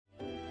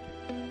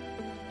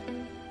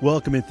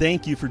Welcome and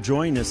thank you for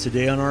joining us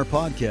today on our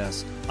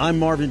podcast. I'm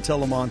Marvin,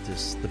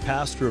 the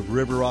pastor of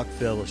River Rock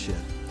Fellowship.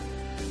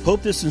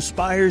 Hope this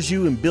inspires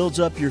you and builds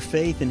up your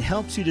faith and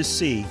helps you to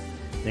see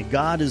that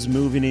God is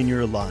moving in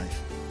your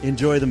life.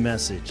 Enjoy the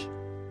message.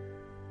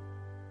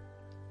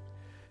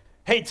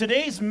 Hey,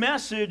 today's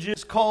message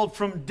is called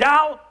From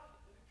Doubt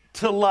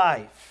to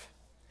Life.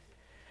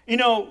 You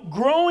know,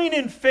 growing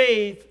in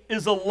faith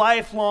is a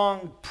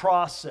lifelong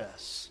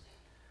process.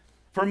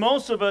 For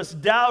most of us,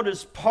 doubt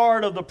is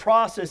part of the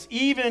process,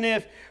 even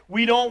if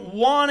we don't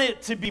want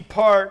it to be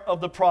part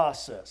of the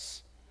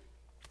process.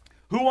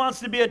 Who wants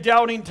to be a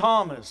doubting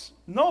Thomas?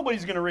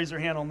 Nobody's going to raise their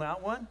hand on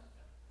that one.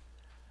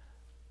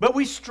 But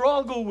we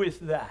struggle with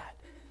that.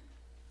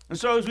 And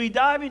so as we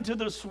dive into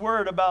this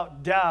word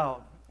about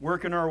doubt,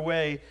 working our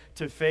way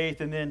to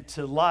faith and then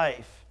to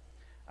life,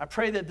 I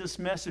pray that this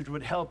message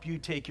would help you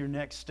take your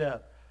next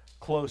step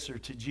closer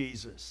to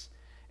Jesus.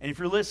 And if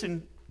you're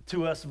listening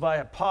to us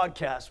via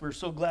podcast, we're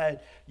so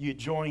glad you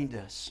joined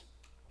us.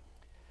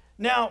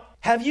 Now,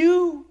 have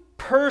you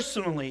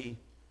personally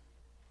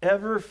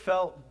ever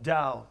felt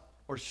doubt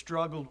or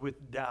struggled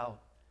with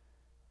doubt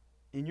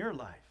in your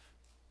life?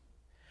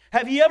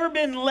 Have you ever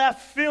been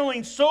left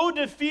feeling so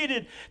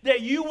defeated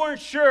that you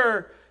weren't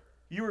sure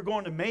you were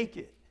going to make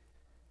it?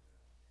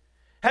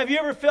 Have you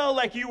ever felt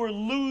like you were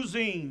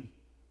losing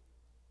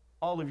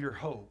all of your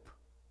hope?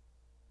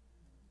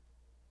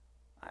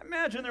 I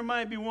imagine there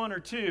might be one or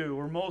two,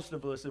 or most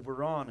of us, if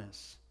we're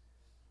honest,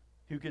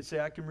 who could say,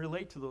 I can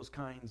relate to those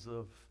kinds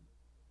of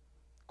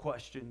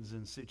questions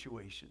and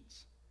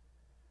situations.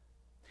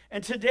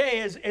 And today,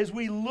 as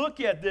we look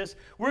at this,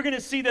 we're going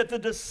to see that the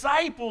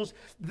disciples,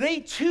 they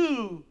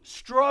too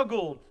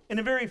struggled in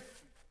a very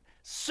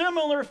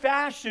similar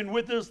fashion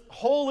with this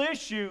whole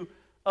issue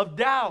of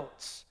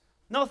doubts.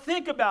 Now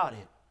think about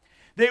it.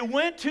 They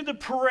went to the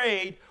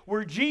parade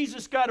where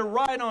Jesus got to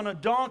ride on a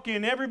donkey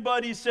and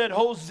everybody said,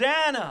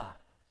 Hosanna!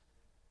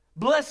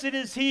 Blessed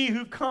is he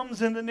who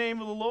comes in the name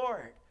of the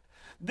Lord.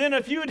 Then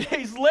a few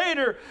days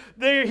later,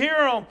 they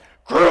hear him,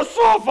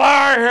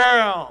 crucify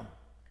him!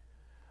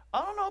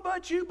 I don't know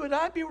about you, but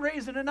I'd be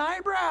raising an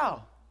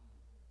eyebrow.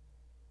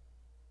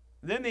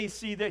 Then they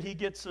see that he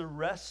gets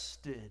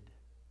arrested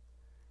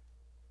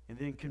and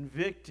then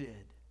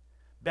convicted,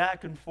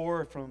 back and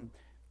forth from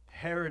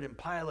Herod and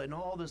Pilate and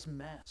all this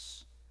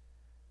mess.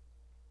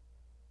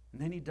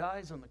 And then he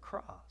dies on the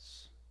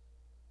cross.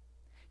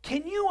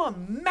 Can you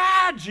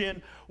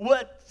imagine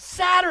what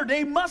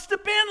Saturday must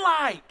have been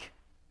like?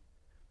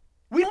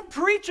 We don't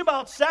preach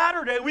about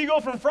Saturday. We go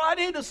from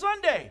Friday to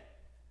Sunday.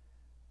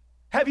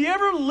 Have you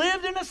ever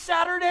lived in a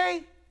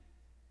Saturday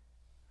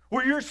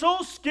where you're so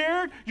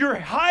scared, you're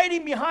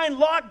hiding behind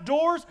locked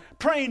doors,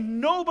 praying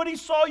nobody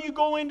saw you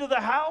go into the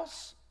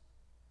house?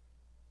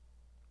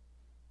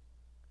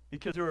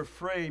 Because they're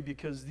afraid,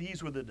 because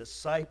these were the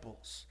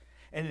disciples.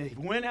 And they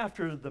went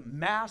after the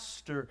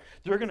master.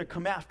 They're going to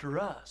come after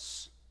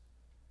us.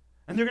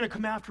 And they're going to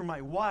come after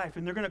my wife.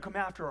 And they're going to come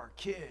after our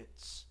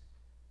kids.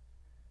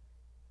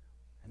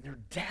 And there are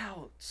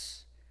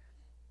doubts.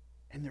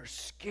 And they're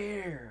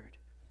scared.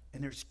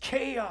 And there's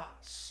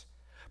chaos.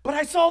 But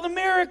I saw the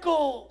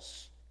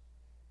miracles.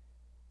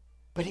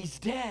 But he's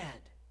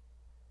dead.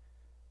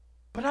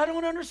 But I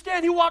don't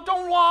understand. He walked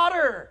on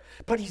water.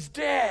 But he's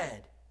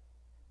dead.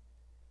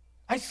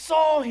 I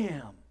saw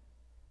him.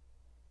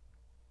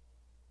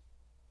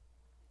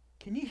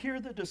 Can you hear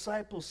the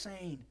disciples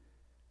saying,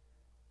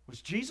 was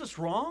Jesus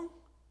wrong?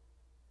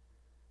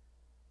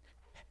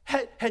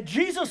 Had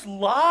Jesus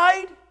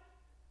lied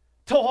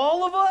to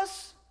all of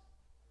us?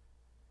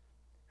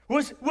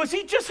 Was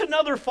he just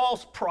another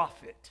false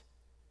prophet?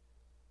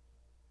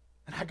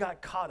 And I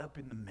got caught up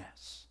in the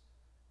mess.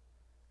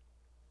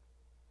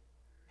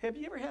 Have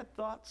you ever had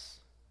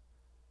thoughts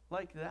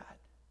like that?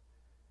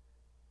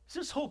 Is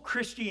this whole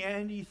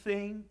Christianity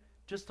thing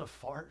just a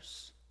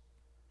farce?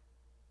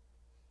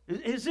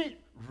 Is it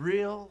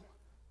real?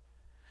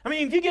 I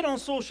mean, if you get on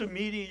social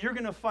media, you're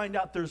going to find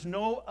out there's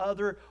no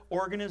other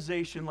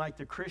organization like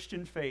the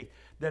Christian faith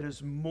that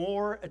is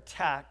more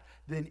attacked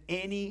than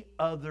any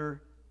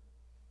other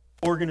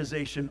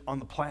organization on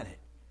the planet.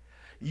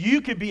 You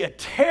could be a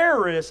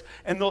terrorist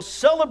and they'll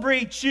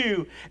celebrate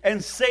you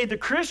and say the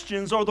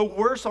Christians are the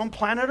worst on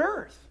planet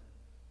Earth.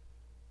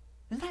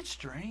 Isn't that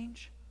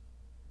strange?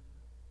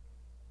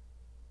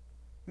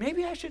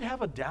 Maybe I should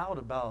have a doubt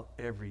about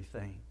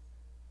everything.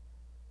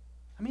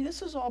 I mean,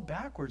 this is all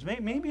backwards.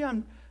 Maybe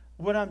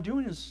what I'm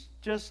doing is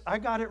just, I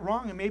got it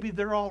wrong, and maybe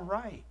they're all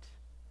right.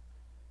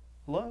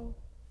 Hello?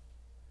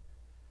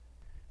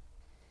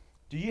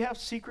 Do you have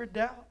secret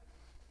doubt?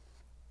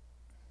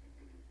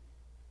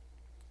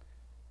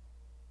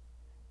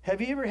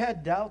 Have you ever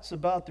had doubts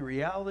about the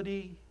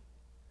reality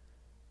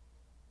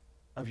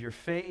of your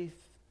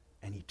faith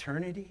and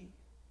eternity?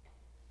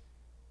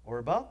 Or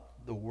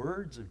about the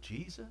words of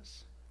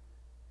Jesus?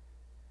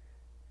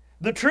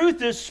 The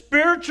truth is,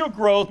 spiritual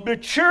growth,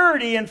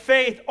 maturity, and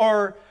faith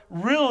are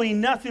really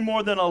nothing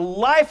more than a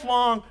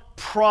lifelong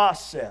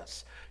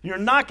process. You're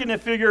not going to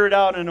figure it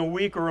out in a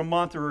week or a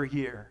month or a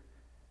year.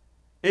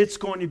 It's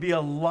going to be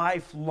a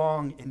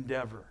lifelong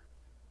endeavor.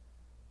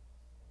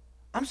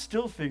 I'm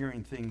still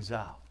figuring things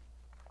out.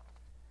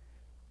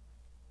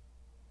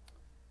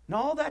 And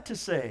all that to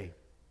say,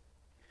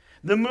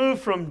 the move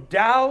from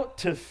doubt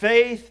to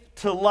faith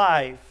to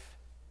life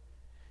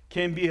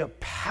can be a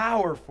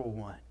powerful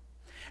one.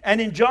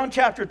 And in John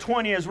chapter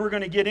 20, as we're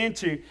going to get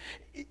into,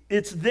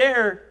 it's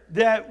there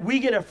that we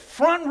get a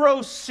front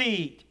row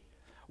seat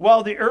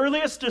while the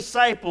earliest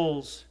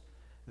disciples,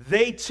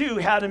 they too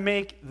had to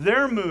make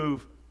their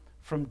move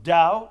from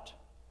doubt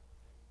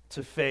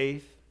to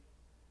faith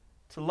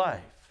to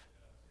life.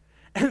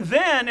 And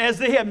then, as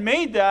they have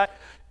made that,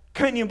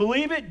 can you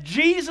believe it?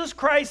 Jesus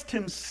Christ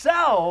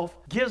himself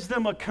gives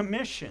them a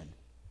commission.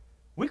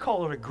 We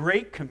call it a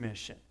great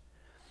commission.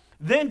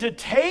 Then to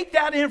take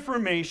that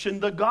information,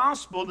 the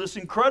gospel, this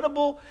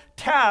incredible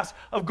task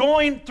of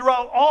going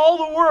throughout all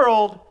the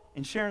world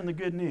and sharing the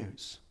good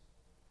news.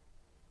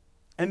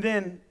 And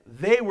then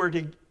they were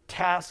to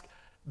task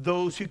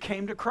those who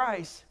came to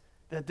Christ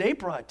that they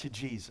brought to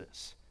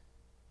Jesus.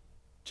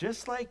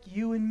 Just like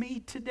you and me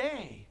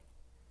today.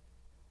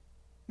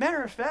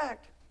 Matter of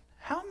fact,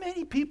 how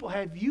many people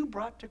have you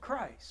brought to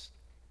Christ?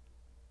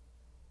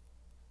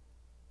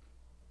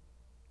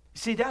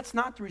 See, that's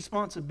not the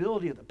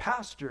responsibility of the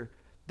pastor.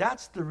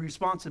 That's the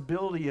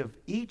responsibility of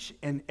each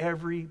and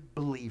every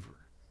believer.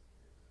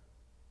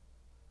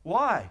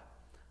 Why?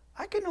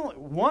 I can only,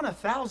 1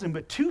 1,000,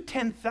 but 2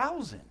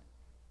 10,000.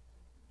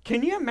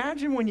 Can you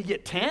imagine when you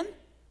get 10?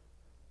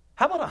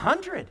 How about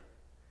 100?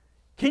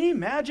 Can you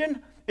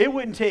imagine? It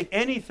wouldn't take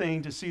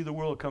anything to see the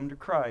world come to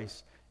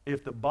Christ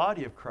if the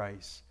body of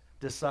Christ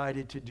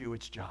decided to do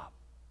its job.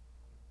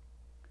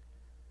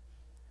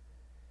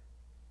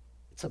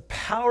 It's a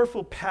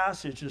powerful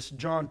passage, this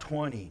John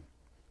 20.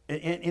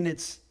 And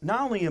it's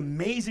not only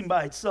amazing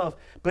by itself,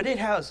 but it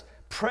has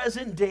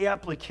present day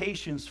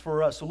applications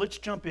for us. So let's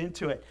jump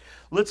into it.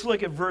 Let's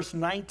look at verse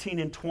 19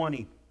 and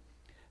 20.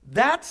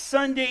 That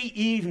Sunday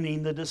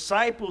evening, the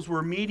disciples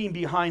were meeting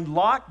behind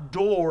locked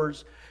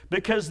doors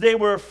because they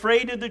were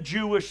afraid of the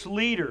Jewish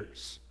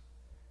leaders.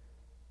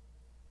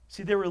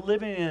 See, they were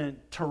living in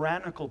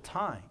tyrannical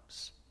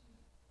times.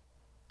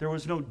 There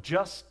was no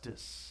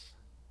justice.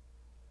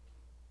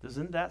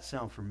 Doesn't that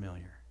sound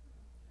familiar?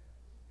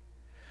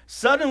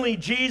 Suddenly,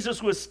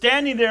 Jesus was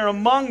standing there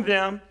among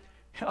them.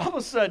 All of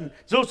a sudden,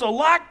 so it's a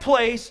locked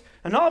place,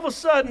 and all of a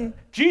sudden,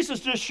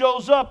 Jesus just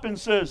shows up and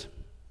says,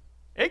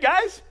 "Hey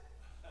guys,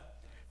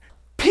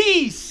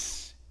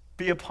 peace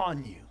be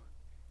upon you."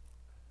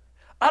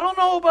 I don't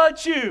know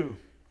about you,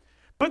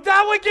 but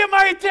that would get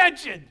my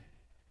attention.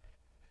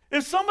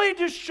 If somebody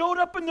just showed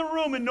up in the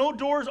room and no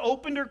doors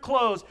opened or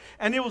closed,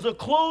 and it was a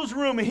closed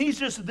room and he's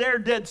just there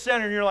dead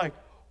center, and you're like,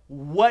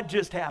 what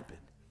just happened?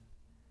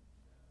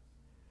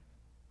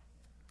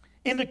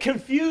 In the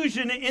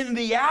confusion, in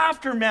the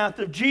aftermath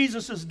of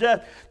Jesus'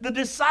 death, the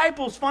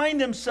disciples find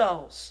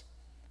themselves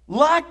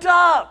locked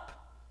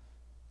up,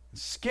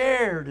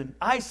 scared and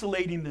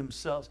isolating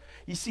themselves.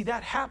 You see,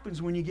 that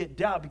happens when you get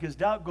doubt, because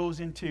doubt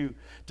goes into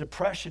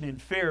depression and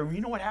fear.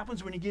 You know what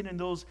happens when you get in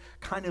those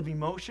kind of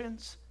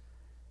emotions?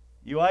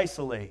 You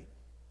isolate.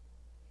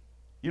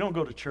 You don't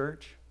go to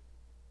church.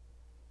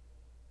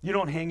 You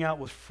don't hang out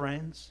with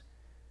friends.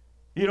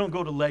 You don't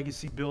go to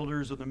Legacy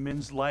Builders or the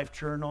Men's Life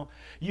Journal.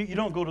 You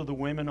don't go to the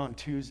women on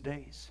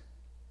Tuesdays.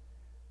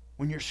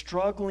 When you're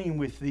struggling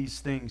with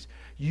these things,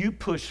 you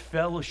push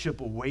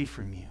fellowship away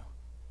from you.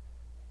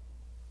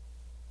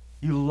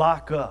 You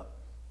lock up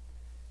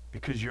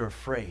because you're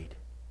afraid.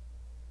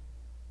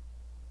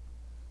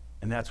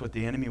 And that's what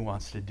the enemy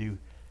wants to do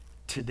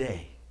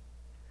today.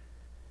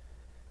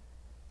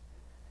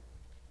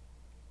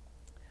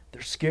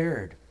 They're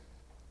scared.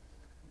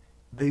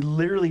 They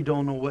literally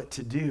don't know what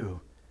to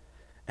do.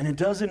 And it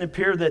doesn't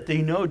appear that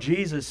they know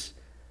Jesus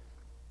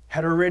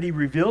had already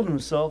revealed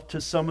himself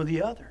to some of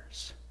the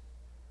others.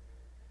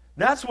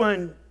 That's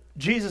when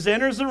Jesus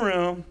enters the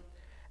room,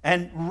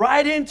 and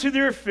right into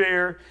their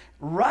fear,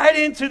 right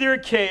into their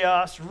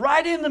chaos,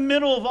 right in the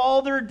middle of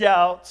all their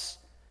doubts,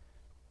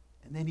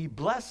 and then he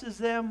blesses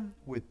them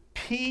with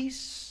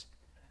peace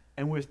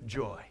and with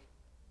joy.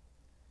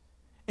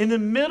 In the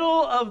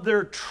middle of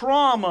their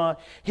trauma,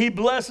 he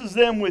blesses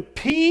them with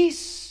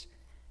peace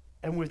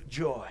and with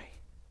joy.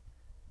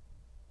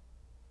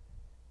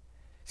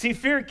 See,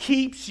 fear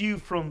keeps you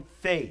from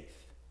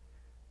faith.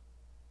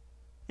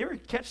 You ever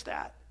catch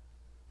that?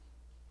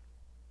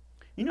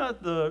 You know,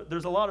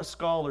 there's a lot of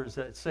scholars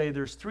that say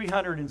there's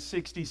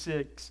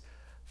 366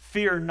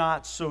 fear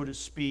not, so to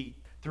speak,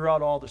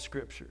 throughout all the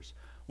scriptures.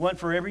 One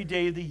for every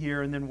day of the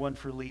year and then one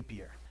for leap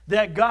year.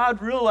 That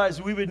God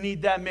realized we would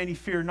need that many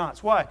fear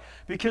nots. Why?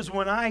 Because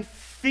when I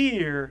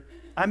fear,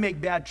 I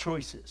make bad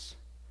choices.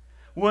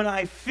 When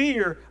I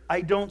fear,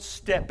 I don't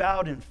step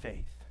out in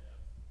faith.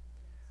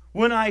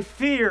 When I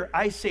fear,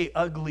 I say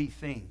ugly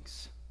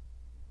things.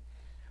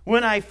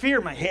 When I fear,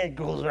 my head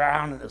goes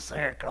around in a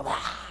circle.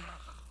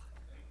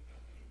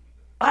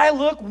 I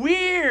look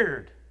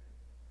weird.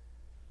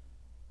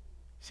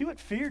 See what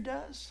fear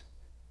does?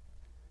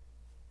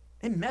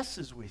 It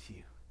messes with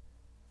you.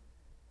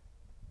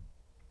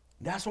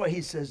 That's why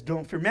he says,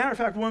 don't fear. Matter of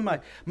fact, one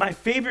of my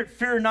favorite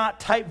fear not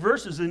type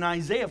verses in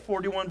Isaiah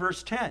 41,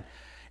 verse 10.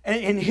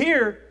 And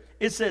here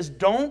it says,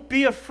 don't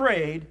be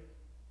afraid,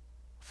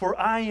 for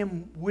I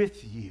am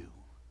with you.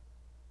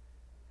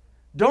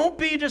 Don't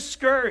be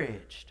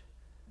discouraged,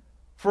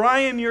 for I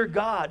am your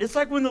God. It's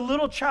like when the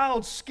little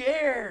child's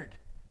scared,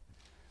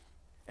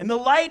 and the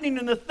lightning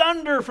and the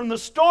thunder from the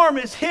storm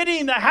is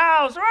hitting the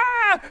house.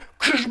 Ah!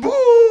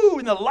 Boo!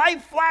 And the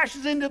light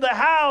flashes into the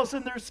house,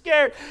 and they're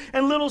scared.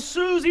 And little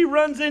Susie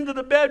runs into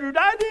the bedroom.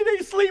 I need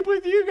to sleep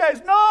with you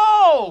guys.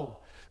 No!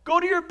 Go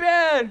to your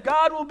bed.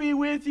 God will be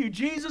with you.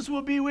 Jesus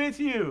will be with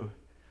you.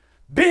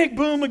 Big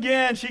boom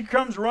again. She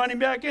comes running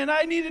back in.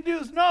 I need to do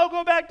this. No,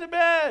 go back to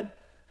bed.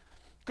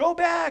 Go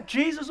back.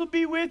 Jesus will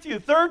be with you.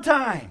 Third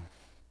time.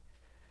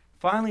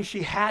 Finally,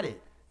 she had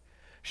it.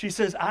 She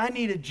says, I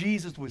need a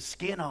Jesus with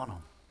skin on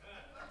him.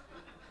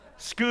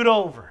 Scoot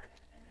over.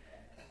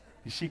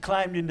 And she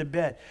climbed into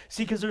bed.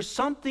 See, because there's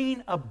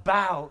something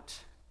about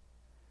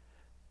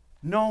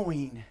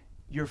knowing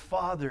your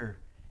Father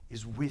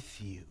is with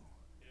you.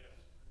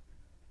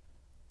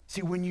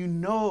 See, when you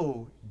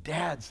know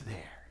Dad's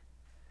there,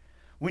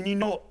 when you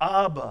know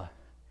Abba,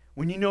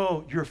 when you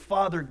know your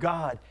Father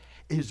God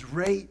is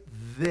right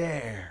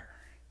there,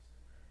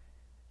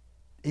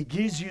 it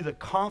gives you the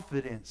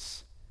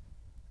confidence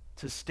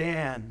to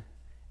stand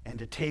and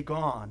to take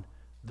on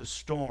the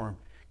storm,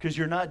 because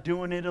you're not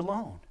doing it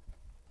alone.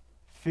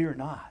 Fear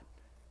not.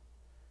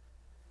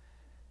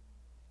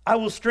 I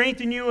will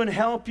strengthen you and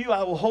help you.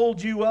 I will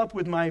hold you up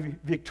with my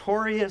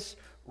victorious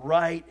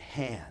right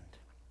hand.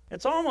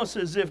 It's almost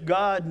as if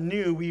God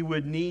knew we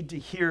would need to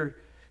hear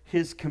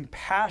his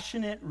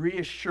compassionate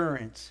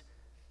reassurance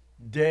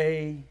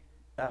day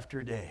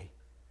after day.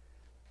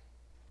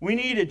 We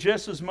need it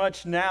just as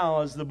much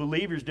now as the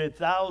believers did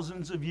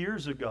thousands of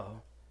years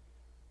ago.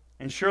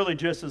 And surely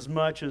just as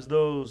much as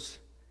those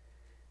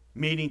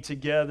meeting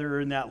together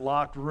in that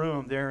locked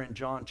room there in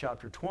John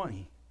chapter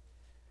 20.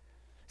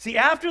 See,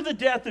 after the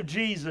death of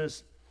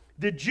Jesus,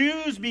 the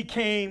Jews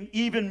became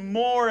even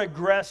more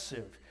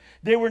aggressive.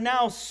 They were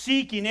now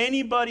seeking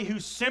anybody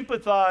who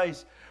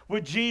sympathized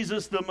with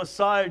Jesus, the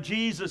Messiah,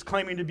 Jesus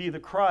claiming to be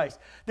the Christ.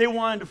 They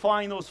wanted to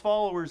find those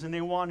followers and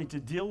they wanted to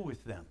deal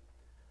with them.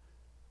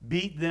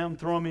 Beat them,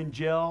 throw them in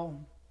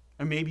jail,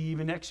 and maybe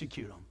even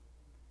execute them.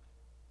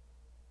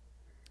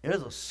 It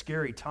was a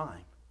scary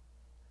time.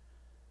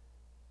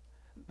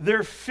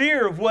 Their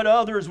fear of what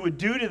others would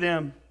do to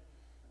them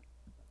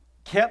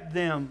kept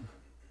them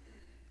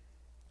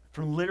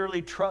from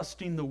literally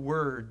trusting the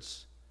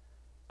words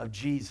of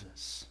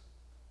Jesus,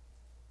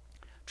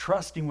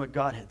 trusting what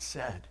God had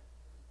said.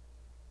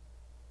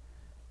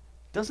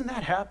 Doesn't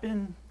that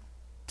happen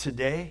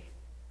today?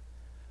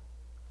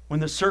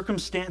 When the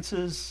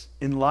circumstances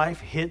in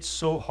life hit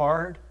so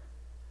hard,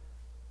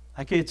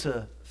 like it's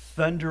a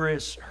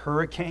thunderous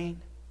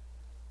hurricane,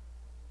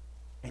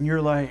 and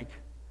you're like,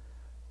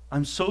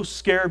 I'm so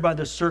scared by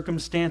the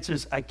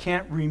circumstances, I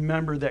can't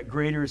remember that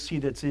greater is he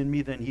that's in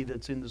me than he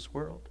that's in this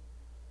world.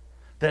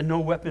 That no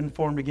weapon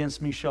formed against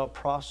me shall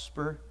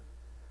prosper.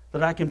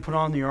 That I can put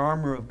on the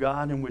armor of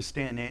God and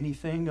withstand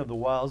anything of the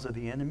wiles of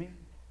the enemy.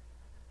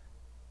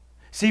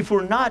 See, if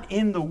we're not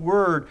in the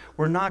Word,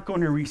 we're not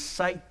going to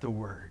recite the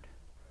Word.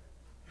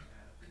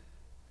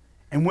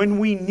 And when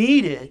we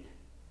need it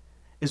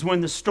is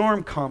when the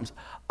storm comes.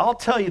 I'll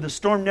tell you, the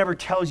storm never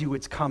tells you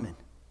it's coming.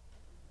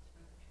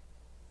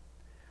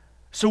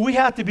 So we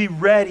have to be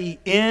ready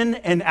in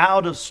and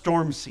out of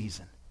storm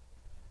season,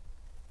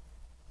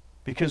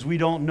 because we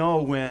don't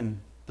know when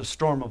the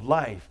storm of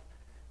life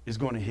is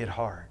going to hit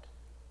hard.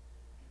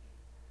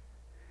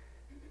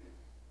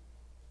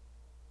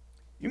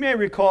 You may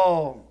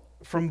recall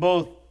from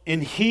both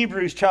in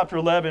Hebrews chapter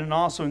 11 and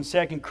also in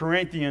 2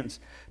 Corinthians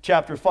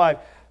chapter 5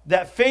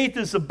 that faith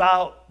is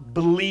about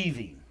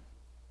believing,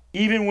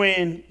 even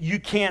when you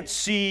can't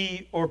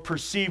see or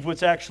perceive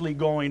what's actually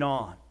going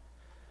on.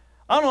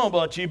 I don't know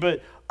about you,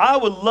 but I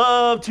would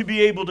love to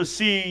be able to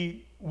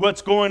see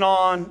what's going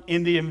on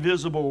in the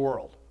invisible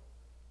world.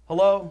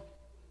 Hello?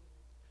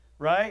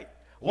 Right?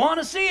 Want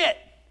to see it.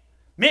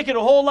 Make it a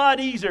whole lot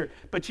easier.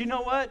 But you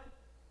know what?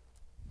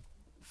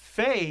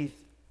 Faith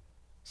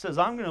says,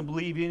 I'm going to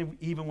believe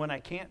even when I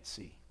can't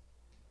see.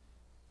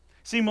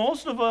 See,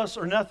 most of us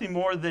are nothing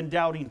more than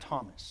doubting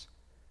Thomas.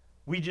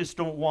 We just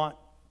don't want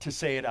to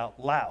say it out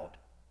loud.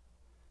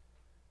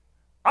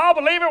 I'll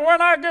believe it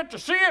when I get to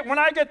see it, when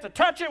I get to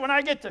touch it, when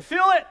I get to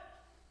feel it,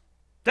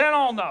 then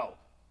I'll know.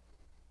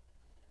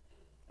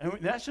 And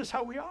that's just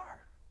how we are.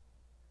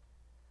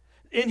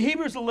 In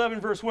Hebrews 11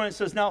 verse 1 it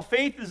says, now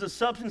faith is the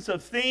substance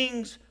of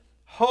things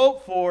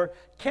hoped for.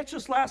 Catch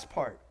this last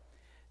part.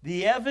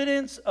 The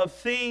evidence of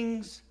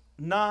things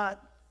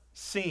not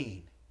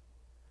seen.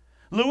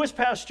 Louis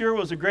Pasteur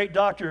was a great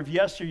doctor of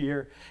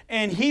yesteryear,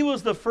 and he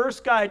was the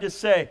first guy to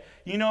say,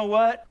 you know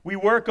what? We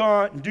work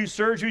on, do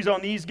surgeries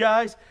on these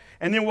guys,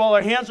 and then while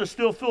our hands are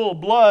still full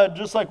of blood,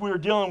 just like we were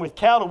dealing with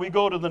cattle, we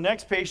go to the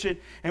next patient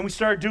and we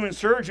start doing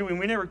surgery and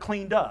we never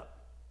cleaned up.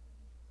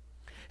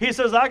 He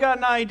says, I got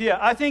an idea.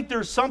 I think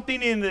there's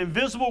something in the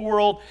invisible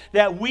world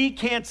that we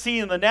can't see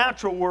in the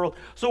natural world.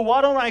 So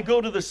why don't I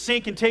go to the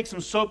sink and take some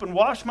soap and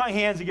wash my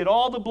hands and get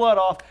all the blood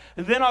off,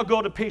 and then I'll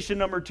go to patient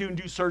number 2 and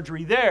do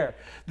surgery there.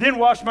 Then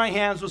wash my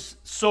hands with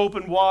soap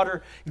and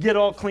water, get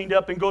all cleaned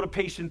up, and go to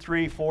patient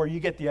 3, 4. You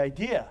get the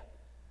idea.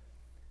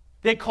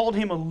 They called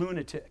him a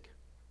lunatic.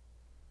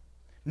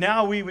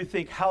 Now we would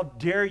think, how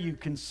dare you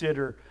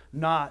consider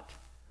not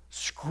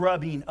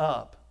scrubbing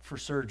up for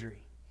surgery?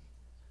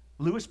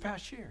 Louis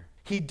Pasteur.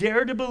 He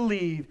dared to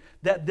believe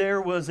that there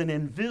was an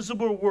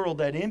invisible world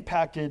that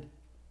impacted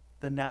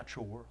the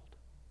natural world.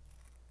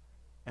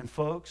 And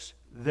folks,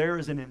 there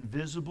is an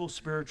invisible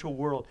spiritual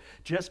world.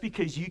 Just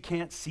because you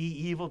can't see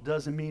evil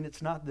doesn't mean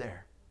it's not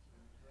there.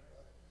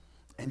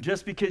 And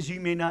just because you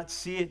may not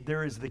see it,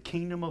 there is the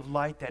kingdom of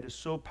light that is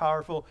so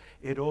powerful,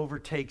 it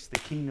overtakes the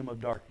kingdom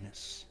of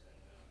darkness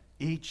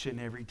each and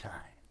every time.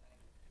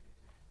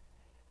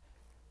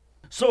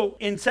 So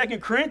in 2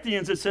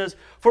 Corinthians it says,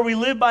 for we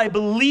live by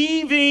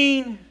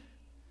believing,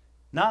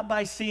 not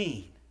by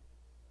seeing.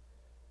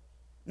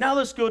 Now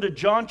let's go to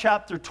John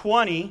chapter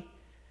 20.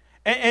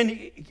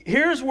 And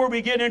here's where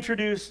we get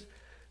introduced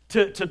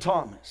to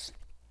Thomas.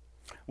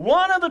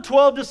 One of the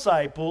 12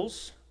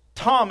 disciples,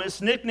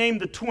 Thomas,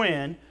 nicknamed the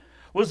twin,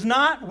 was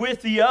not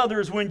with the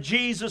others when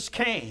Jesus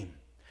came.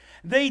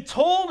 They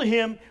told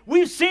him,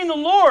 we've seen the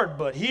Lord.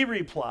 But he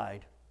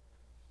replied,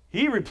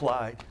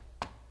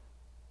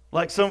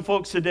 like some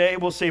folks today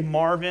will say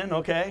Marvin,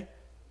 okay?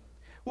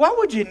 Why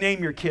would you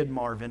name your kid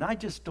Marvin? I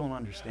just don't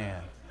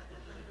understand.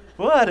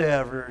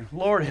 Whatever.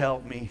 Lord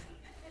help me.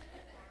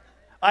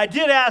 I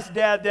did ask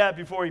Dad that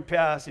before he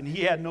passed, and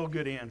he had no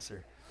good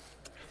answer.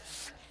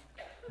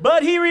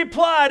 But he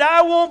replied,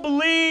 I won't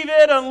believe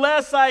it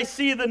unless I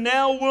see the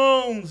nail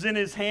wounds in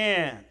his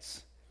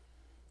hands.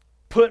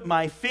 Put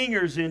my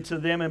fingers into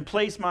them and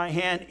place my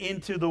hand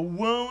into the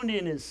wound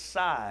in his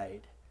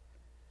side.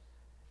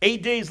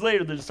 8 days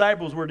later, the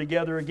disciples were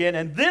together again,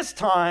 and this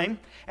time,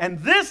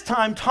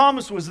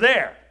 Thomas was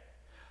there.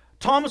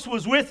 Thomas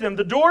was with them.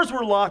 The doors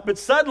were locked, but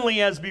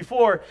suddenly, as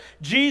before,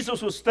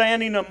 Jesus was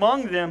standing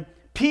among them.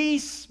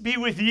 Peace be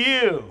with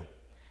you,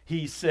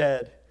 he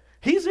said.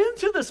 He's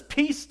into this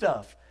peace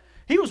stuff.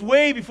 He was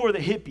way before the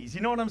hippies.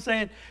 You know what I'm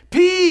saying?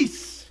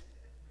 Peace.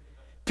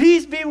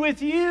 Peace be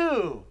with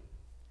you.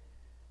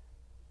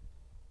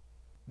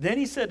 Then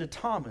he said to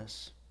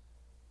Thomas,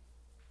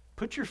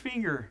 put your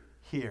finger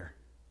here.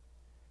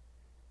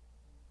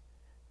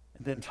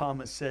 And then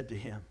Thomas said to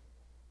him,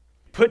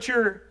 put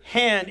your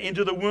hand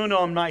into the wound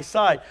on my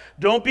side.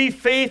 Don't be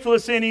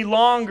faithless any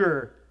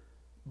longer.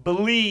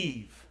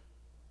 Believe.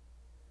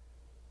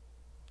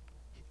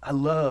 I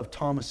love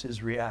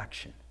Thomas's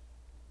reaction.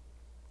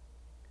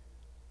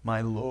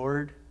 My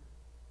Lord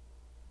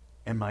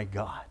and my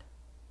God.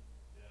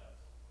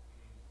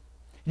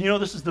 You know,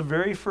 this is the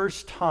very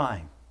first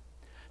time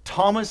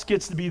Thomas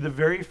gets to be the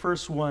very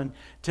first one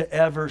to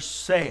ever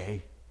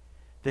say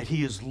that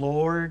he is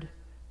Lord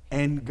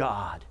and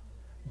God,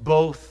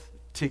 both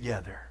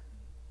together.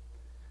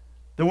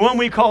 The one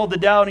we call the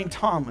doubting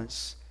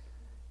Thomas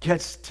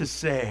gets to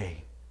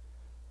say,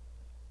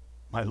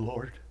 my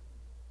Lord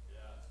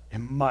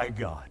and my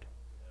God.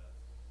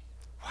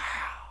 Wow.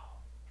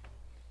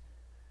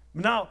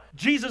 Now,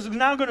 Jesus is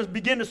now going to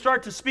begin to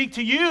start to speak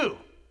to you.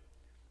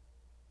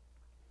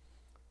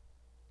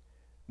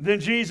 Then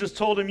Jesus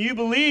told him, you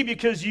believe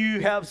because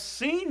you have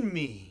seen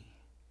me.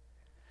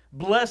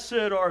 Blessed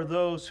are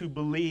those who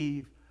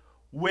believe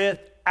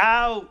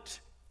without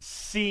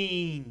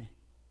seeing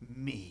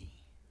me.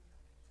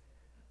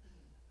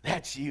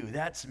 That's you.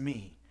 That's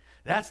me.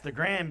 That's the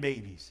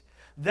grandbabies.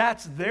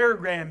 That's their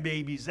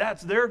grandbabies.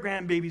 That's their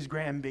grandbabies'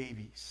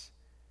 grandbabies.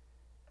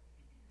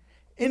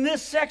 In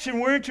this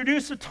section, we're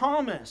introduced to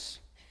Thomas,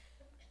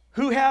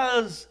 who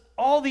has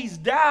all these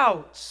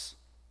doubts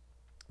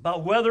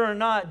about whether or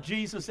not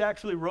Jesus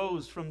actually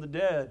rose from the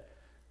dead,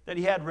 that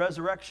he had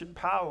resurrection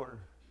power.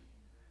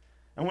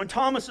 And when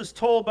Thomas is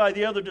told by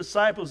the other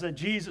disciples that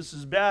Jesus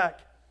is back,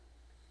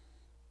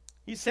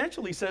 he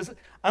essentially says,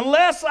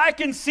 unless I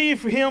can see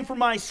him for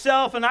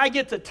myself and I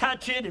get to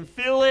touch it and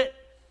feel it,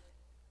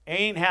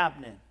 ain't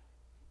happening.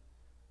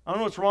 I don't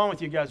know what's wrong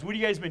with you guys. What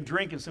have you guys been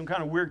drinking? Some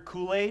kind of weird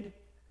Kool-Aid?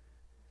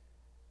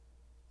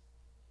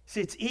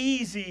 See, it's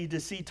easy to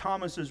see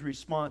Thomas's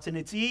response, and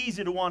it's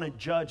easy to want to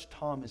judge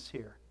Thomas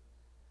here.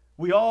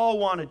 We all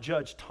want to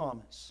judge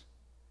Thomas.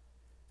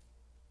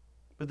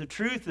 But the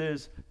truth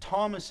is,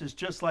 Thomas is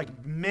just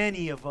like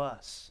many of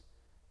us,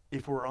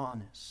 if we're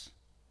honest.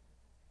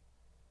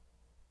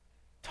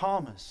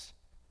 Thomas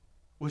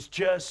was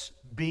just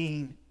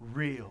being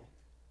real.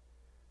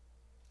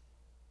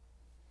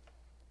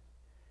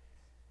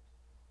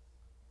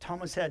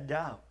 Thomas had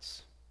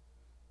doubts.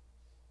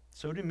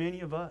 So do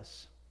many of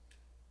us.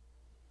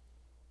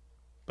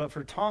 But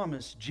for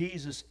Thomas,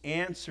 Jesus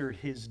answered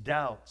his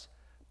doubts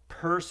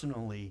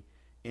personally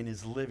in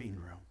his living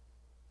room.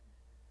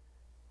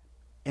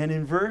 And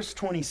in verse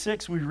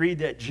 26, we read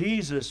that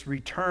Jesus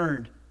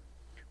returned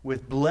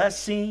with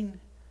blessing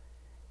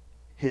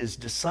his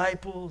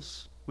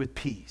disciples with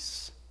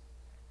peace.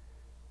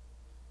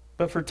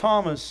 But for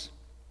Thomas,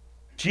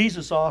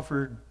 Jesus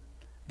offered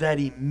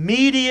that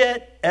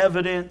immediate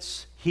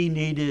evidence he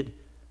needed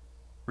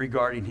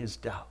regarding his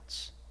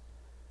doubts.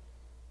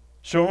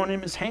 Showing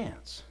him his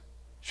hands,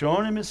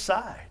 showing him his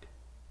side.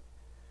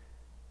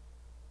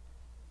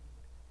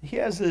 He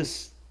has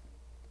this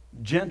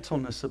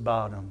gentleness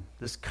about him,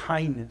 this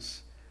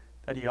kindness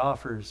that he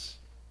offers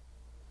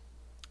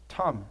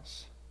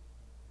Thomas.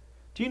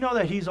 Do you know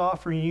that he's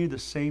offering you the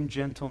same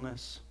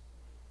gentleness,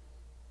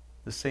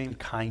 the same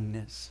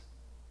kindness?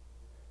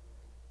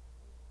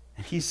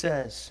 And he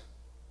says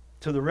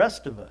to the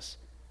rest of us,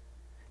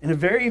 in a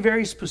very,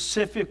 very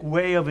specific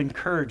way of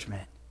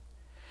encouragement,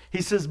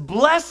 he says,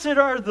 blessed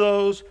are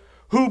those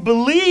who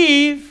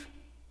believe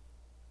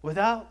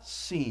without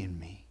seeing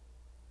me.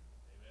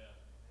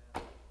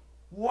 Amen.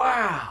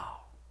 Wow.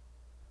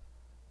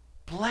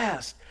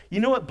 Blessed. You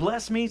know what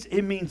blessed means?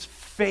 It means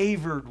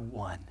favored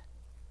one.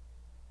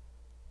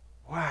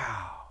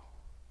 Wow.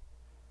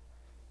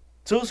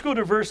 So let's go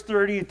to verse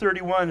 30 and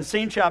 31, the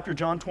same chapter,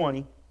 John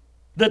 20.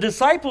 The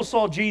disciples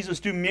saw Jesus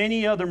do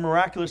many other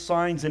miraculous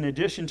signs in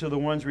addition to the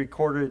ones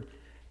recorded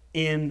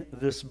in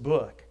this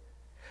book.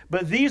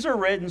 But these are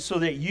written so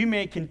that you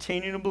may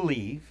continue to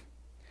believe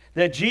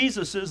that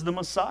Jesus is the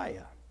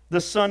Messiah, the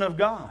Son of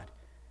God,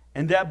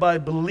 and that by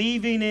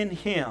believing in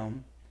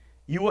him,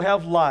 you will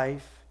have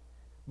life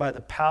by the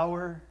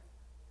power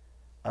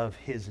of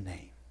his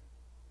name.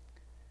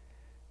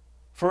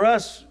 For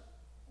us,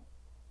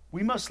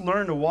 we must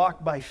learn to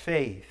walk by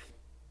faith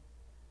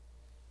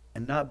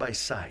and not by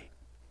sight.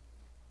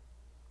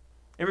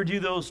 Ever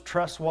do those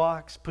trust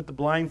walks, put the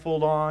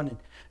blindfold on, and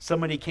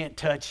somebody can't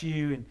touch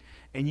you,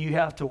 and you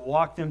have to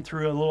walk them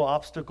through a little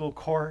obstacle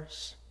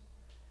course?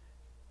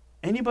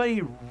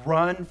 Anybody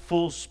run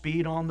full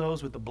speed on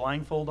those with the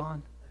blindfold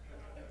on?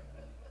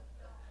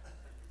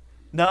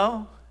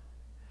 No?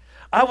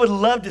 I would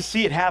love to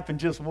see it happen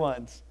just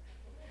once.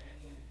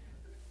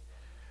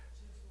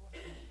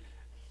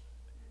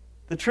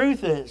 The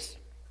truth is,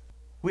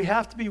 we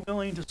have to be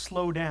willing to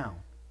slow down.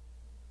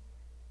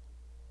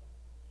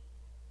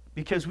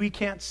 Because we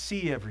can't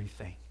see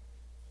everything.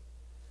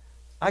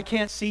 I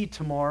can't see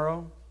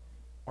tomorrow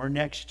or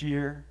next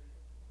year.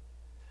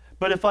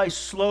 But if I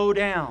slow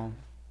down,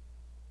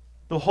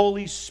 the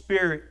Holy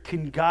Spirit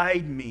can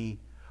guide me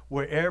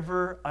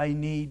wherever I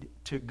need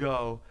to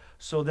go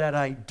so that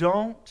I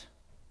don't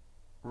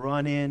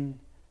run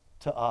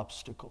into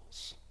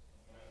obstacles.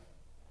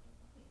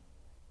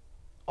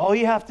 All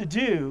you have to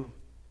do,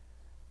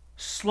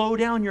 slow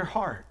down your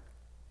heart.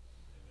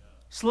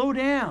 Slow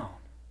down.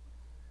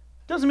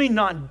 Doesn't mean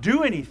not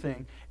do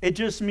anything. It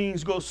just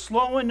means go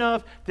slow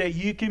enough that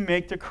you can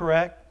make the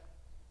correct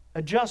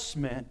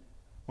adjustment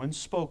when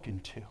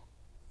spoken to.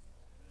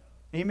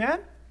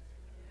 Amen?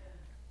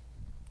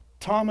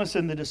 Thomas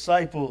and the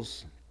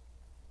disciples,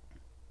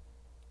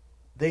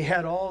 they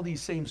had all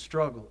these same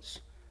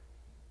struggles.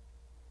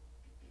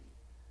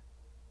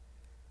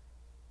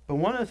 But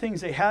one of the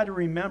things they had to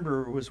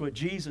remember was what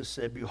Jesus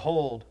said,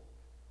 behold,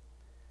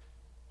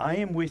 I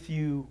am with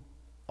you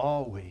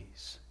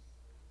always,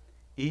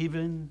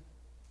 even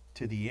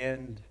to the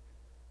end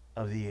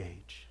of the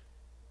age.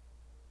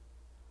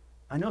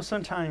 I know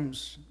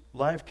sometimes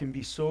life can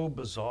be so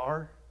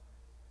bizarre,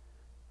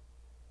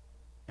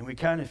 and we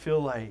kind of feel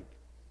like,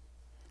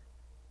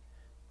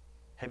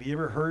 have you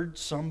ever heard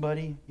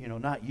somebody,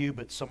 not you,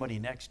 but somebody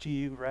next to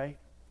you, right?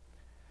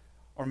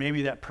 Or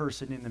maybe that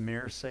person in the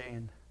mirror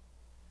saying,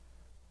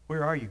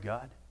 where are you,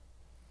 God?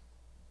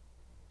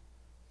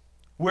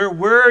 Where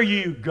were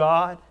you,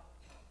 God?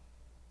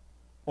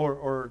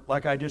 Or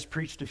like I just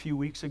preached a few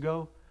weeks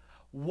ago,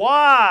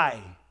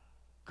 why,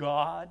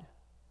 God?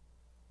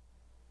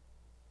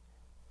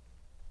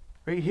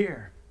 Right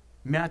here,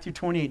 Matthew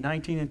 28,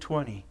 19 and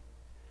 20.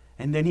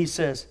 And then he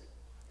says,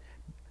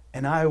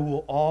 and I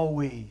will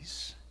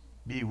always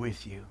be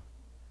with you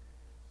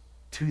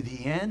to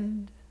the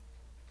end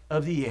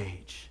of the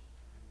age.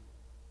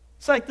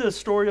 It's like the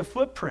story of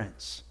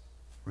footprints.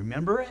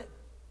 Remember it?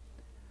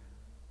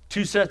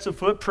 2 sets of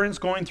footprints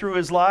going through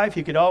his life.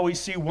 He could always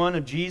see one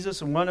of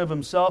Jesus and one of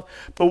himself.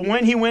 But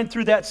when he went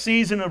through that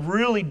season of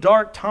really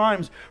dark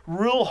times,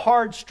 real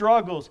hard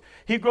struggles,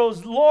 he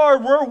goes,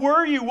 Lord, where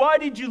were you? Why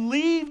did you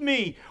leave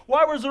me?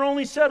 Why was there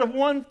only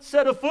one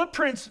set of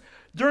footprints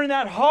during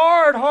that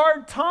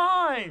hard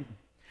time?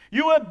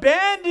 You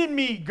abandoned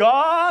me,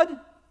 God.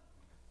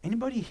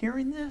 Anybody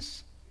hearing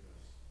this?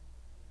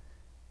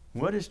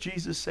 What does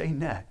Jesus say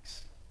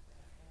next?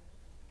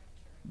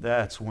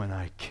 That's when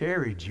I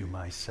carried you,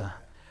 my son.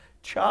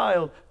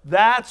 Child,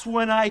 that's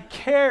when I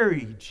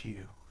carried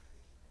you.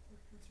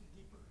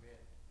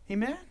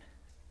 Amen?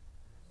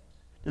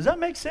 Does that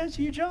make sense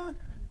to you, John?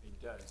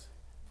 It does.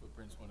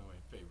 Footprints, one of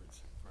my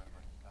favorites forever.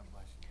 God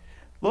bless you.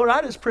 Lord,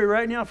 I just pray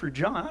right now for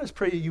John. I just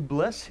pray that you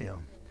bless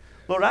him.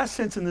 Lord, I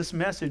sense in this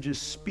message is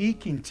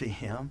speaking to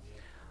him.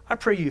 I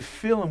pray you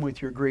fill him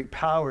with your great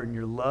power and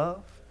your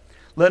love.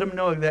 Let him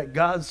know that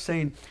God's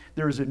saying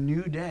there is a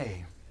new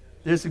day.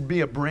 This would be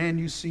a brand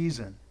new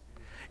season.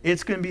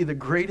 It's going to be the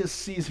greatest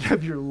season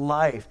of your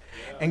life.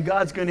 And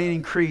God's going to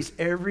increase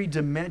every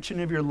dimension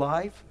of your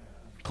life,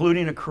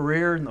 including a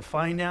career and the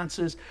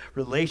finances.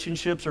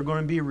 Relationships are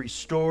going to be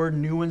restored.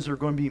 New ones are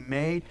going to be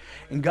made.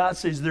 And God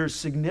says there's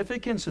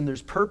significance and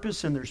there's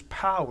purpose and there's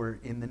power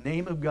in the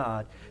name of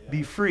God.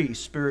 Be free,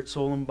 spirit,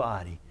 soul, and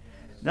body.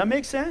 Does that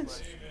make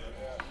sense?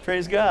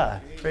 Praise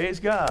God. Praise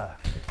God.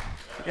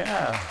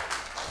 Yeah.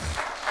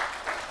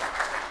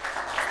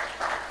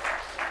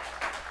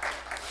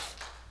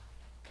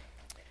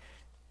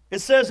 It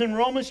says in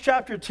Romans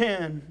chapter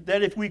 10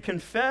 that if we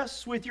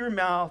confess with your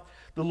mouth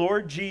the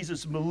Lord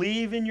Jesus,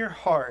 believe in your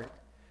heart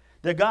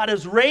that God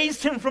has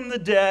raised him from the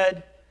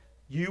dead,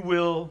 you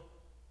will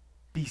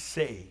be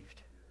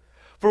saved.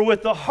 For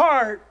with the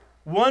heart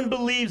one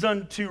believes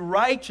unto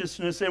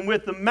righteousness, and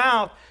with the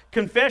mouth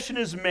confession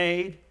is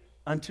made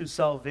unto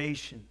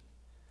salvation.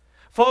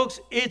 Folks,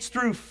 it's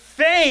through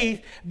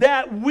faith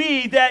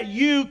that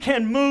you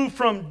can move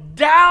from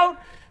doubt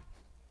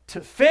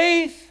to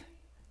faith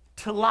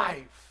to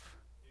life.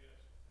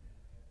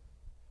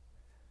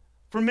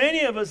 For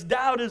many of us,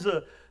 doubt is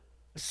a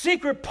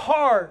secret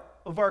part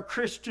of our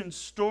Christian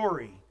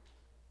story.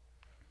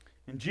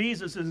 And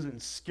Jesus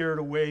isn't scared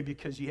away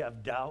because you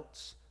have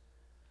doubts.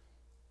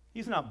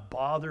 He's not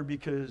bothered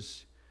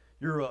because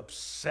you're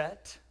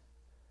upset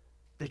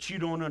that you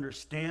don't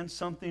understand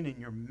something and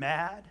you're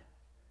mad.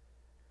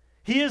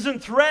 He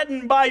isn't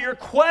threatened by your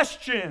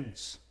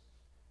questions.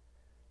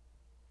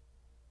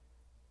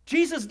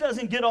 Jesus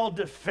doesn't get all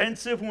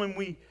defensive when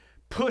we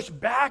push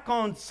back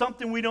on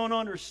something we don't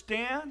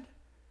understand.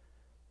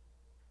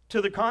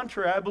 To the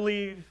contrary, I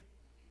believe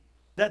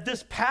that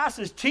this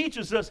passage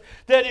teaches us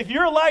that if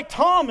you're like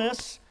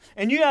Thomas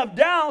and you have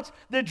doubts,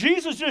 that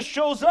Jesus just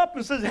shows up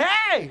and says,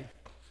 hey,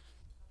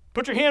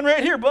 put your hand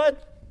right here, bud.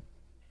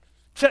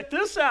 Check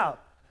this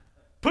out.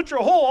 Put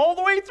your hole all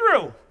the way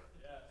through.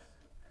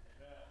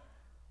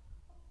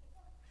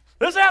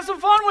 Let's have some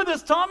fun with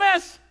this,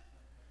 Thomas.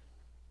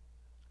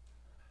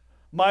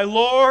 My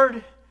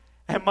Lord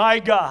and my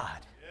God.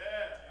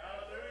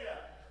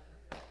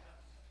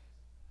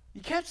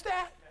 You catch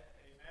that?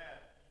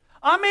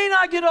 I may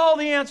not get all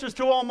the answers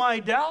to all my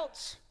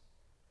doubts,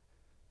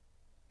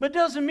 but it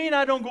doesn't mean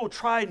I don't go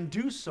try and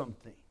do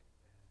something.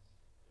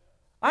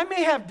 I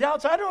may have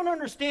doubts. I don't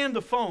understand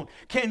the phone.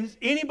 Can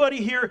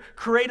anybody here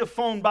create a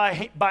phone by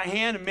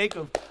hand and make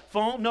a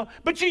phone? No.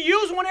 But you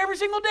use one every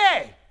single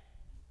day.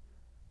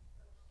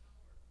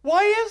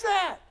 Why is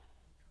that?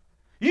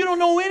 You don't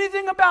know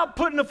anything about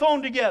putting a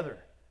phone together,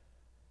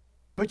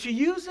 but you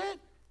use it.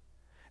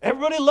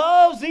 Everybody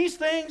loves these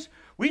things.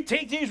 We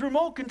take these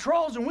remote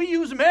controls and we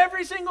use them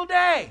every single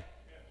day.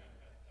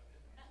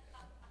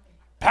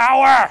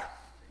 Power!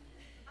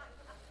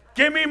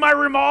 Give me my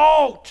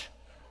remote!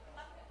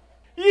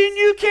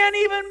 You can't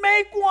even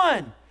make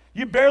one.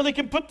 You barely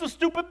can put the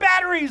stupid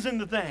batteries in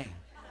the thing.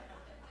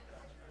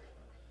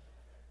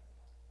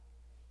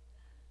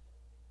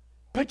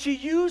 But you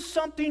use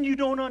something you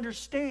don't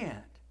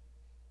understand.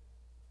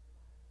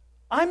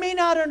 I may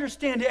not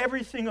understand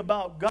everything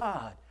about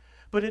God,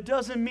 but it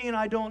doesn't mean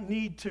I don't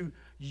need to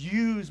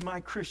use my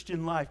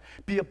Christian life,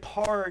 be a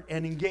part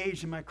and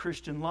engage in my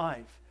Christian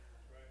life.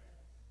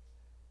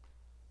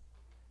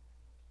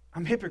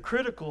 I'm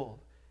hypocritical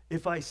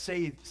if I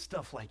say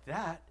stuff like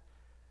that,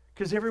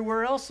 because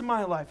everywhere else in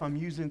my life I'm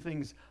using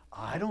things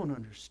I don't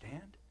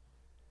understand.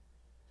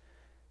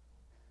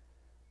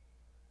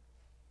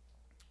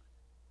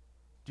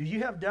 Do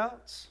you have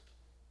doubts?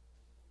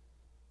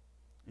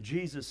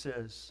 Jesus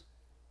says,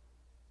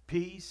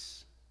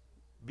 peace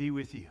be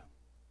with you.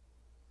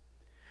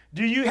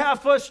 Do you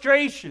have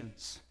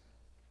frustrations?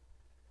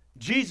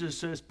 Jesus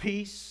says,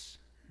 peace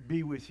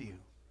be with you.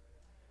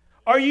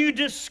 Are you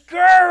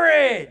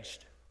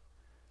discouraged?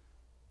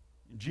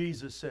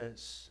 Jesus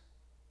says,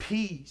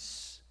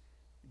 peace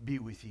be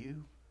with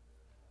you.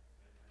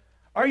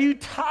 Are you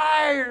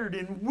tired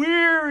and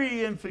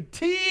weary and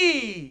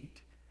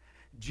fatigued?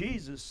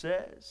 Jesus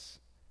says,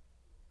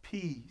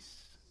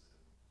 peace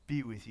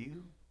be with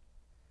you.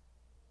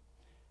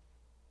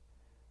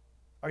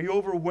 Are you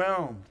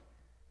overwhelmed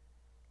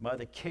by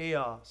the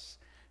chaos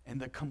and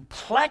the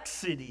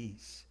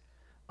complexities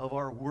of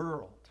our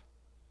world?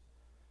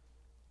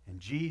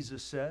 And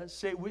Jesus says,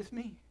 say it with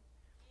me,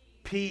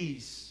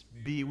 peace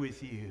be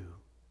with you.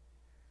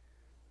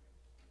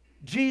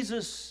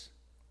 Jesus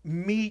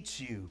meets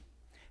you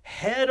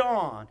head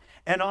on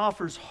and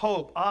offers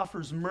hope,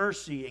 offers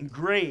mercy and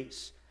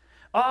grace,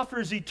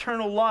 offers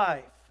eternal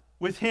life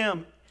with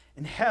him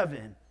in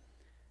heaven.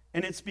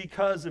 And it's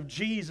because of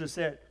Jesus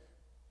that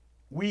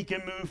we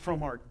can move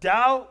from our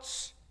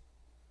doubts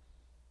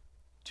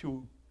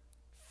to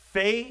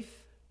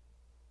faith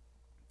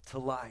to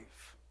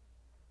life.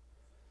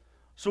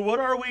 So what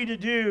are we to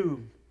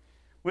do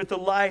with the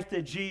life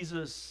that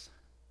Jesus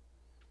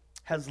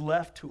has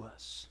left to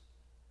us?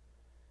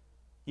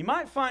 You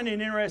might find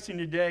it interesting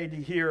today to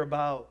hear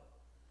about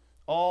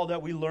all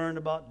that we learned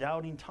about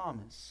doubting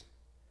Thomas.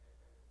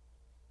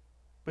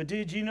 But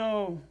did you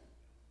know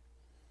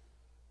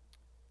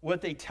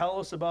what they tell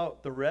us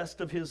about the rest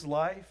of his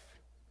life?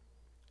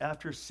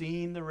 after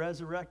seeing the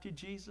resurrected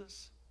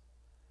Jesus?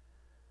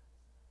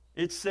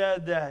 It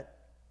said that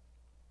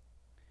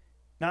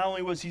not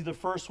only was he the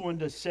first one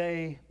to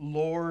say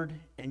Lord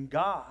and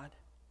God,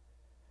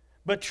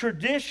 but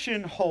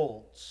tradition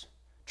holds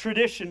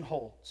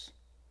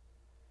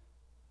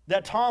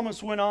that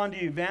Thomas went on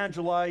to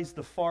evangelize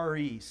the Far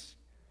East,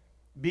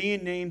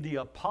 being named the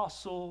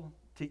Apostle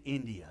to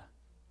India.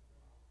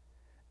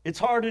 It's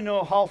hard to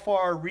know how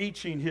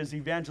far-reaching his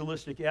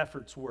evangelistic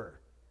efforts were.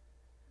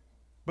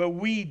 But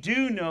we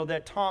do know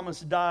that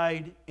Thomas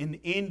died in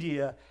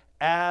India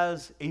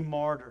as a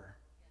martyr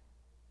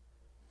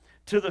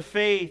to the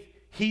faith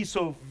he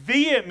so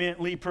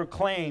vehemently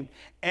proclaimed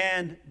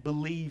and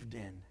believed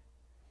in.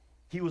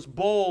 He was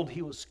bold,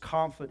 he was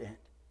confident,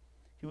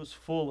 he was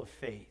full of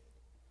faith.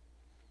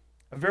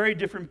 A very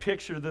different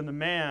picture than the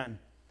man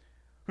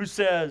who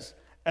says,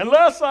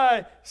 unless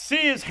I see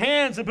his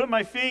hands and put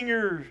my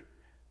finger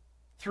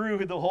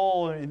through the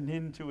hole and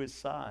into his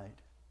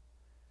side.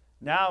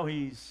 Now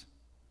he's,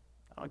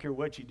 I don't care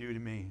what you do to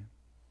me,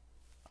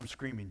 I'm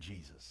screaming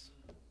Jesus.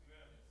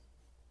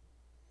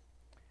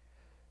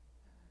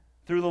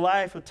 Through the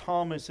life of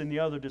Thomas and the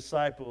other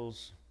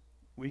disciples,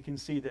 we can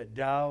see that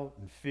doubt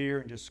and fear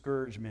and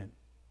discouragement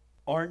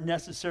aren't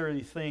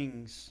necessarily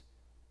things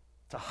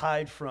to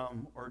hide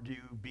from or to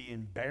be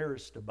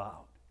embarrassed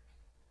about.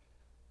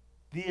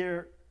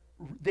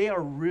 They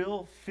are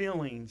real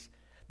feelings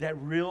that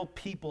real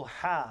people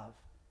have,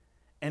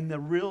 and the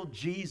real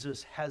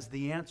Jesus has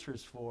the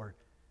answers for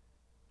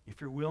if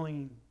you're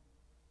willing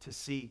to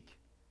seek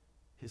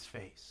his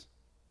face.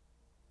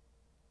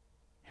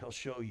 He'll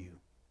show you,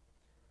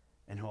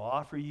 and he'll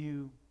offer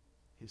you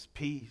his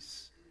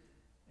peace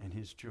and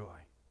his joy.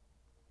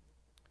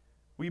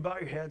 Will you bow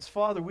your heads?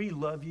 Father, we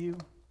love you,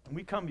 and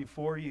we come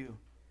before you.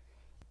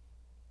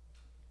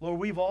 Lord,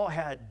 we've all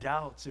had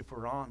doubts, if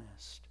we're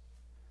honest.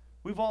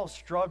 We've all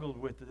struggled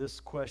with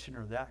this question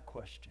or that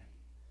question.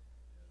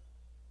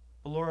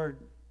 But Lord,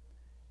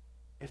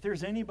 if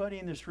there's anybody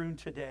in this room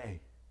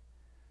today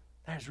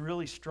that is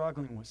really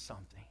struggling with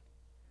something,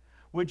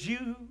 would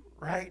you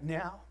right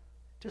now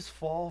just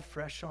fall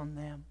fresh on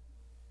them?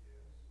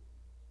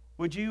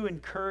 Would you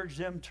encourage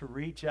them to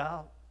reach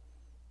out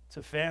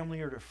to family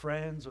or to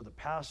friends or the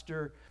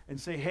pastor and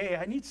say, hey,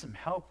 I need some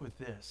help with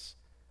this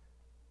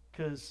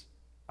because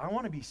I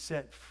want to be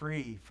set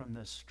free from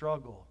this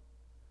struggle.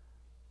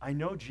 I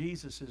know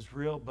Jesus is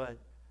real, but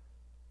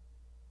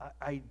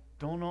I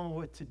don't know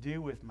what to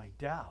do with my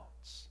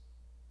doubts.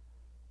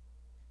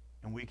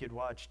 And we could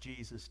watch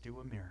Jesus do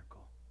a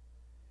miracle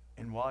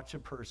and watch a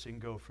person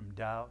go from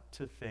doubt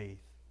to faith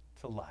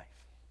to life.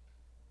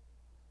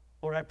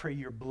 Lord, I pray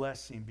your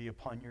blessing be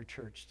upon your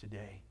church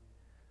today.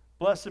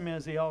 Bless them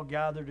as they all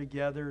gather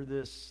together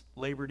this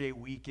Labor Day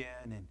weekend.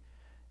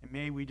 And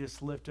may we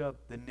just lift up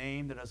the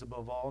name that is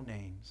above all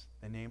names,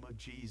 the name of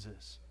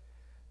Jesus.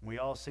 And we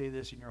all say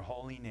this in your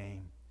holy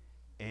name.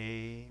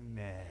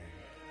 Amen.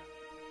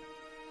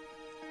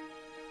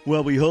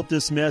 Well, we hope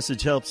this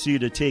message helps you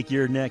to take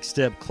your next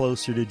step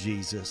closer to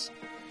Jesus.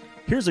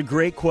 Here's a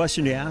great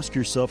question to ask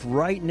yourself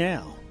right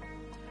now.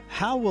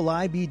 How will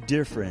I be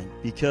different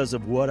because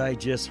of what I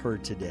just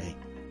heard today?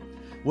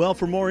 Well,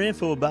 for more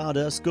info about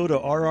us, go to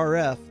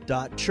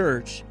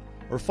rrf.church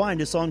or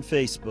find us on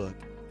Facebook.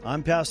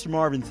 I'm Pastor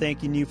Marvin,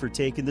 thanking you for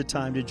taking the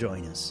time to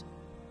join us.